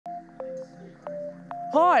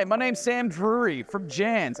Hi, my name's Sam Drury from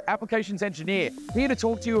Jands, Applications Engineer, here to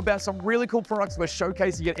talk to you about some really cool products we're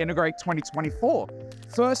showcasing at Integrate 2024.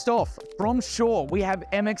 First off, from Shure, we have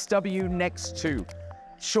MXW neXt2.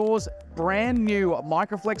 Shure's brand new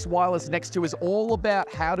Microflex wireless neXt2 is all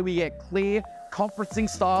about how do we get clear, conferencing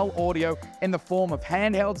style audio in the form of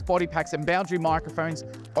handhelds, body packs, and boundary microphones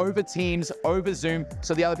over Teams, over Zoom,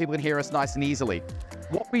 so the other people can hear us nice and easily.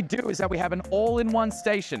 What we do is that we have an all-in-one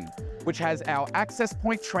station, which has our access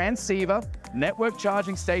point transceiver, network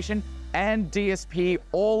charging station, and DSP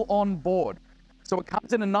all on board. So it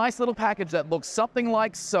comes in a nice little package that looks something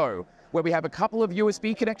like so, where we have a couple of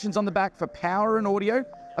USB connections on the back for power and audio,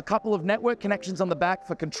 a couple of network connections on the back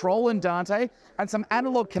for control and Dante, and some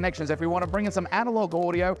analog connections if we want to bring in some analog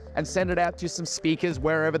audio and send it out to some speakers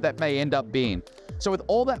wherever that may end up being. So with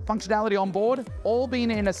all that functionality on board, all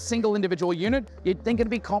being in a single individual unit, you'd think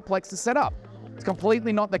it'd be complex to set up. It's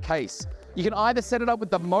completely not the case. You can either set it up with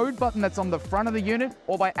the mode button that's on the front of the unit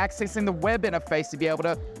or by accessing the web interface to be able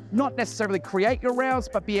to not necessarily create your routes,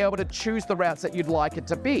 but be able to choose the routes that you'd like it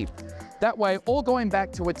to be. That way, all going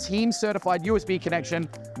back to a team certified USB connection,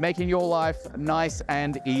 making your life nice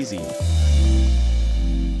and easy.